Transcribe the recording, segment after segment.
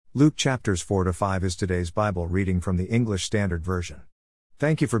Luke chapters 4 to 5 is today's Bible reading from the English Standard Version.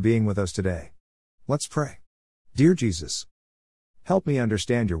 Thank you for being with us today. Let's pray. Dear Jesus, help me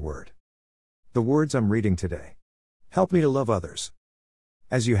understand your word. The words I'm reading today. Help me to love others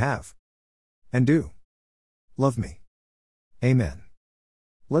as you have and do love me. Amen.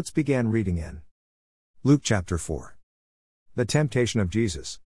 Let's begin reading in Luke chapter 4. The temptation of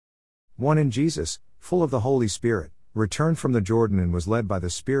Jesus. 1. And Jesus, full of the Holy Spirit, returned from the Jordan and was led by the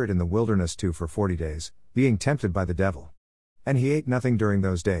Spirit in the wilderness for 40 days, being tempted by the devil. And he ate nothing during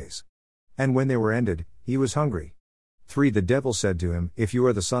those days. And when they were ended, he was hungry. 3. The devil said to him, If you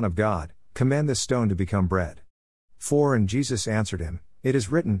are the Son of God, command this stone to become bread. 4. And Jesus answered him, It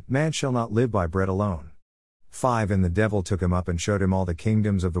is written, Man shall not live by bread alone. 5. And the devil took him up and showed him all the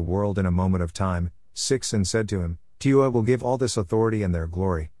kingdoms of the world in a moment of time. 6. And said to him, To you I will give all this authority and their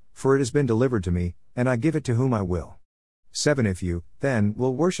glory, for it has been delivered to me, and I give it to whom I will. 7. If you, then,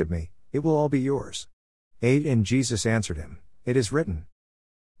 will worship me, it will all be yours. 8. And Jesus answered him, It is written,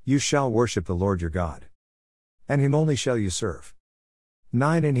 You shall worship the Lord your God, and him only shall you serve.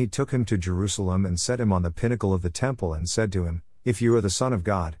 9. And he took him to Jerusalem and set him on the pinnacle of the temple and said to him, If you are the Son of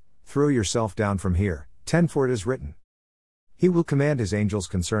God, throw yourself down from here. 10. For it is written, He will command his angels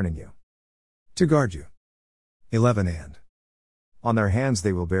concerning you, to guard you. 11. And on their hands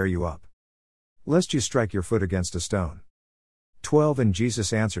they will bear you up, lest you strike your foot against a stone. 12. And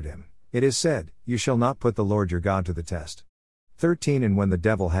Jesus answered him, It is said, You shall not put the Lord your God to the test. 13. And when the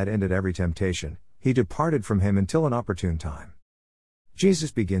devil had ended every temptation, he departed from him until an opportune time. Jesus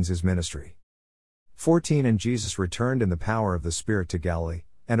begins his ministry. 14. And Jesus returned in the power of the Spirit to Galilee,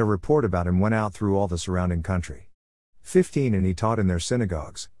 and a report about him went out through all the surrounding country. 15. And he taught in their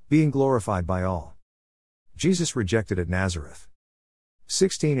synagogues, being glorified by all. Jesus rejected at Nazareth.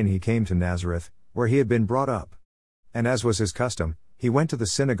 16. And he came to Nazareth, where he had been brought up. And as was his custom, he went to the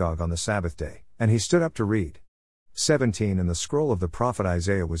synagogue on the Sabbath day, and he stood up to read. 17. And the scroll of the prophet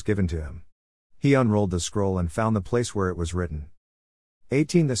Isaiah was given to him. He unrolled the scroll and found the place where it was written.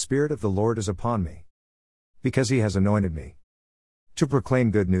 18. The Spirit of the Lord is upon me, because he has anointed me to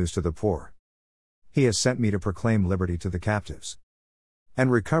proclaim good news to the poor. He has sent me to proclaim liberty to the captives, and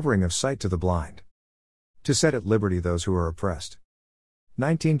recovering of sight to the blind, to set at liberty those who are oppressed.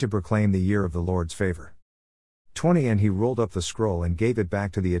 19. To proclaim the year of the Lord's favor. 20. And he rolled up the scroll and gave it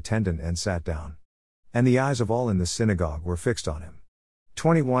back to the attendant and sat down. And the eyes of all in the synagogue were fixed on him.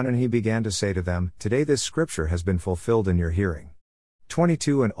 21. And he began to say to them, Today this scripture has been fulfilled in your hearing.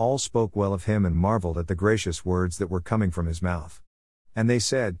 22. And all spoke well of him and marveled at the gracious words that were coming from his mouth. And they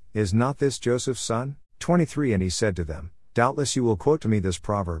said, Is not this Joseph's son? 23. And he said to them, Doubtless you will quote to me this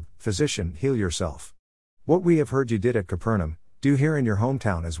proverb, Physician, heal yourself. What we have heard you did at Capernaum, do here in your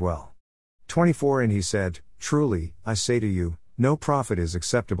hometown as well. 24. And he said, Truly, I say to you, no prophet is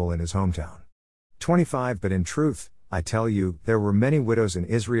acceptable in his hometown. 25. But in truth, I tell you, there were many widows in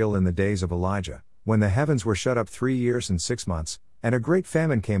Israel in the days of Elijah, when the heavens were shut up 3 years and 6 months, and a great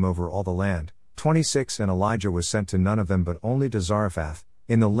famine came over all the land. 26. And Elijah was sent to none of them but only to Zarephath,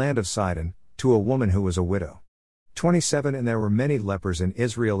 in the land of Sidon, to a woman who was a widow. 27. And there were many lepers in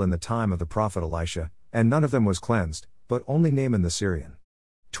Israel in the time of the prophet Elisha, and none of them was cleansed, but only Naaman the Syrian.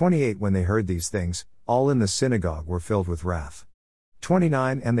 28. When they heard these things, all in the synagogue were filled with wrath.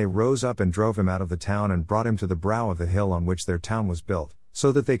 29. And they rose up and drove him out of the town and brought him to the brow of the hill on which their town was built,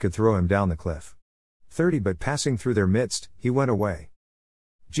 so that they could throw him down the cliff. 30. But passing through their midst, he went away.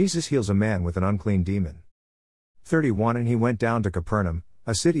 Jesus heals a man with an unclean demon. 31. And he went down to Capernaum,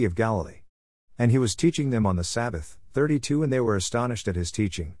 a city of Galilee. And he was teaching them on the Sabbath. 32. And they were astonished at his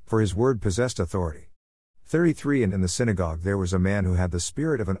teaching, for his word possessed authority. 33. And in the synagogue there was a man who had the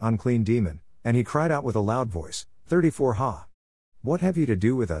spirit of an unclean demon, and he cried out with a loud voice, 34. Ha! What have you to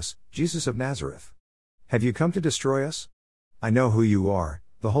do with us, Jesus of Nazareth? Have you come to destroy us? I know who you are,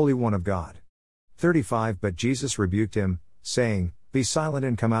 the Holy One of God. 35. But Jesus rebuked him, saying, Be silent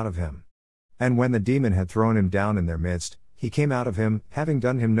and come out of him. And when the demon had thrown him down in their midst, he came out of him, having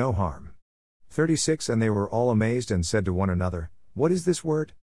done him no harm. 36. And they were all amazed and said to one another, What is this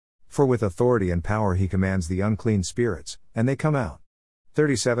word? For with authority and power he commands the unclean spirits, and they come out.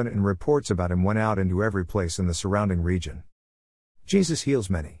 37. And reports about him went out into every place in the surrounding region. Jesus heals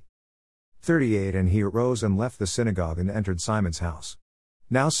many. 38. And he arose and left the synagogue and entered Simon's house.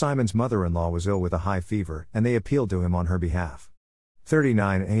 Now Simon's mother-in-law was ill with a high fever, and they appealed to him on her behalf.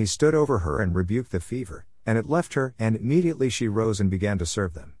 39. And he stood over her and rebuked the fever, and it left her, and immediately she rose and began to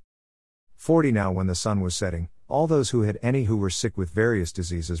serve them. 40. Now when the sun was setting, all those who had any who were sick with various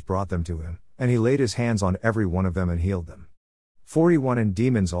diseases brought them to him, and he laid his hands on every one of them and healed them. 41. And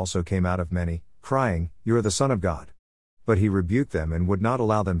demons also came out of many, crying, You are the Son of God. But he rebuked them and would not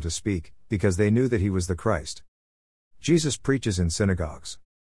allow them to speak, because they knew that he was the Christ. Jesus preaches in synagogues.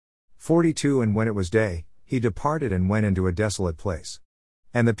 42 And when it was day, he departed and went into a desolate place.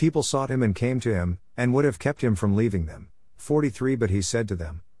 And the people sought him and came to him, and would have kept him from leaving them. 43 But he said to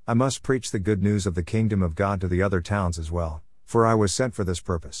them, I must preach the good news of the kingdom of God to the other towns as well, for I was sent for this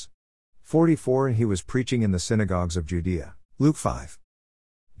purpose. 44 And he was preaching in the synagogues of Judea. Luke 5.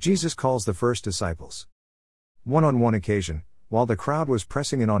 Jesus calls the first disciples. On one occasion, while the crowd was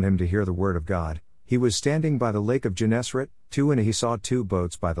pressing in on him to hear the word of God, he was standing by the lake of Gennesaret. 2 And he saw 2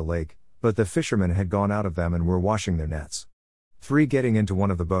 boats by the lake, but the fishermen had gone out of them and were washing their nets. 3 Getting into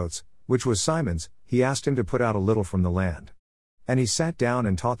one of the boats, which was Simon's, he asked him to put out a little from the land. And he sat down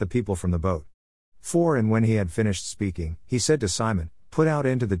and taught the people from the boat. 4 And when he had finished speaking, he said to Simon, Put out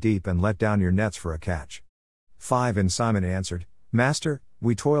into the deep and let down your nets for a catch. 5 And Simon answered, Master,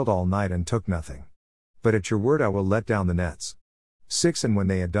 we toiled all night and took nothing. But at your word I will let down the nets. 6 And when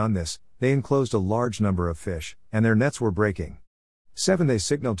they had done this, they enclosed a large number of fish, and their nets were breaking. 7 They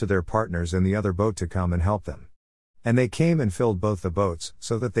signaled to their partners in the other boat to come and help them. And they came and filled both the boats,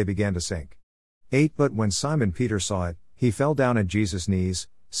 so that they began to sink. 8 But when Simon Peter saw it, he fell down at Jesus' knees,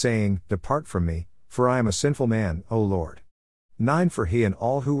 saying, Depart from me, for I am a sinful man, O Lord. 9 For he and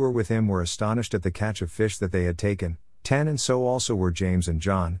all who were with him were astonished at the catch of fish that they had taken. 10 And so also were James and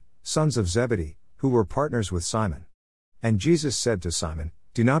John, sons of Zebedee, who were partners with Simon. And Jesus said to Simon,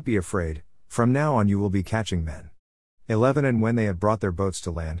 Do not be afraid, from now on you will be catching men. 11 And when they had brought their boats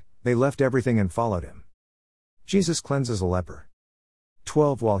to land, they left everything and followed him. Jesus cleanses a leper.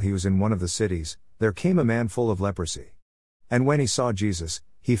 12 While he was in one of the cities, there came a man full of leprosy. And when he saw Jesus,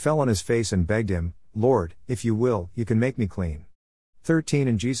 he fell on his face and begged him, Lord, if you will, you can make me clean. 13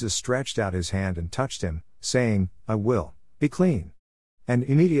 And Jesus stretched out his hand and touched him, saying, I will, be clean. And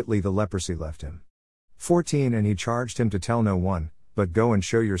immediately the leprosy left him. 14 And he charged him to tell no one, but go and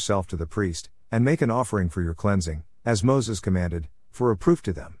show yourself to the priest, and make an offering for your cleansing, as Moses commanded, for a proof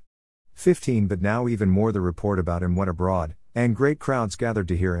to them. 15 But now even more the report about him went abroad, and great crowds gathered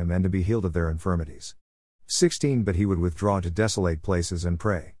to hear him and to be healed of their infirmities. 16 But he would withdraw to desolate places and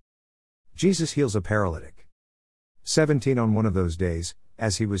pray. Jesus heals a paralytic. 17 On one of those days,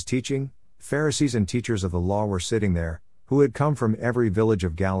 as he was teaching, Pharisees and teachers of the law were sitting there, who had come from every village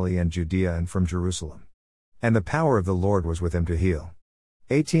of Galilee and Judea and from Jerusalem. And the power of the Lord was with him to heal.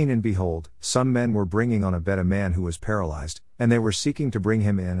 18 And behold, some men were bringing on a bed a man who was paralyzed, and they were seeking to bring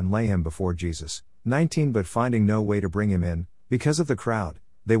him in and lay him before Jesus. 19 But finding no way to bring him in, because of the crowd,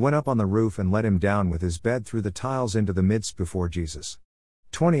 they went up on the roof and let him down with his bed through the tiles into the midst before Jesus.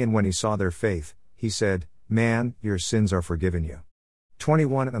 20 And when he saw their faith, he said, Man, your sins are forgiven you.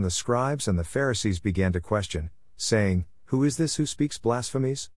 21 And the scribes and the Pharisees began to question, saying, Who is this who speaks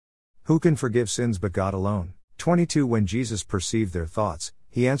blasphemies? Who can forgive sins but God alone? 22 When Jesus perceived their thoughts,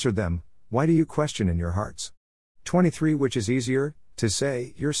 he answered them, Why do you question in your hearts? 23 Which is easier, to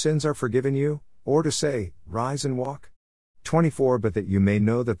say, Your sins are forgiven you, or to say, Rise and walk? 24 But that you may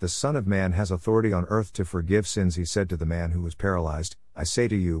know that the Son of Man has authority on earth to forgive sins, he said to the man who was paralyzed, I say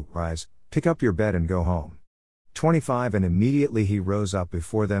to you, Rise, pick up your bed and go home. 25 And immediately he rose up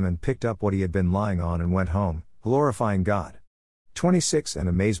before them and picked up what he had been lying on and went home, glorifying God. 26 And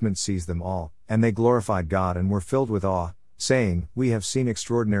amazement seized them all, and they glorified God and were filled with awe, saying, We have seen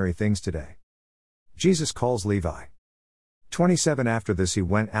extraordinary things today. Jesus calls Levi. 27 After this he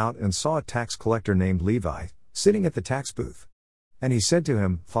went out and saw a tax collector named Levi, sitting at the tax booth. And he said to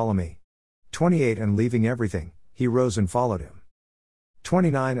him, Follow me. 28 And leaving everything, he rose and followed him.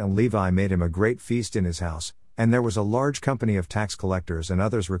 29 And Levi made him a great feast in his house, and there was a large company of tax collectors and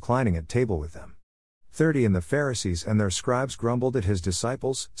others reclining at table with them. 30 And the Pharisees and their scribes grumbled at his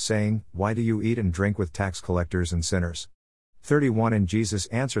disciples, saying, Why do you eat and drink with tax collectors and sinners? 31 And Jesus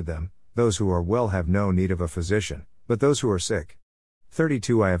answered them, Those who are well have no need of a physician, but those who are sick.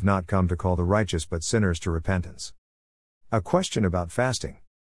 32 I have not come to call the righteous but sinners to repentance. A question about fasting.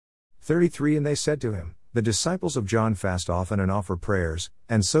 33 And they said to him, The disciples of John fast often and offer prayers,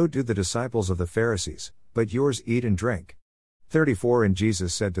 and so do the disciples of the Pharisees, but yours eat and drink. 34 And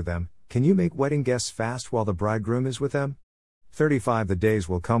Jesus said to them, Can you make wedding guests fast while the bridegroom is with them? 35 The days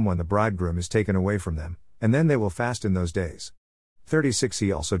will come when the bridegroom is taken away from them, and then they will fast in those days. 36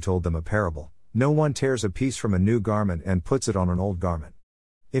 He also told them a parable, No one tears a piece from a new garment and puts it on an old garment.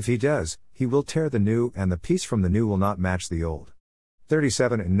 If he does, he will tear the new, and the piece from the new will not match the old.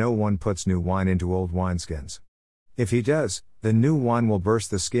 37 And no one puts new wine into old wineskins. If he does, the new wine will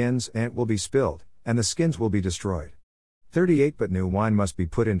burst the skins, and it will be spilled, and the skins will be destroyed. 38 But new wine must be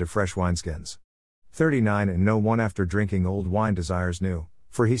put into fresh wineskins. 39 And no one after drinking old wine desires new,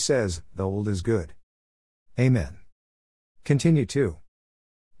 for he says, The old is good. Amen. Continue to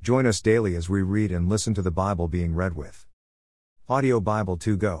join us daily as we read and listen to the Bible being read with Audio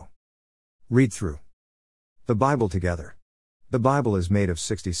Bible2GO. Read through the Bible together. The Bible is made of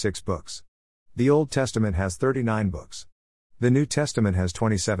 66 books. The Old Testament has 39 books. The New Testament has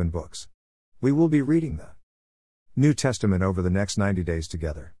 27 books. We will be reading the New Testament over the next 90 days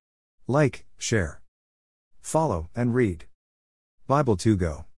together. Like, share, follow, and read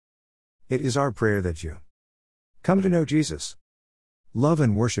Bible2GO. It is our prayer that you come to know Jesus, love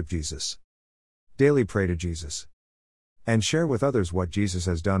and worship Jesus, daily pray to Jesus, and share with others what Jesus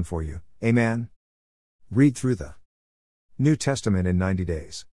has done for you. Amen. Read through the New Testament in 90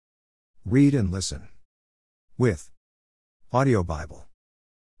 days. Read and listen with Audio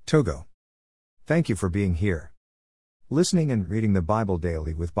Bible2GO. Thank you for being here, listening and reading the Bible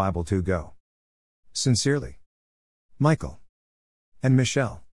daily with Bible2GO. Sincerely, Michael and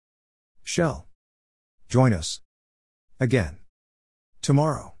Michelle. Shell. Join us again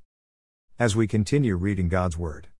tomorrow as we continue reading God's Word.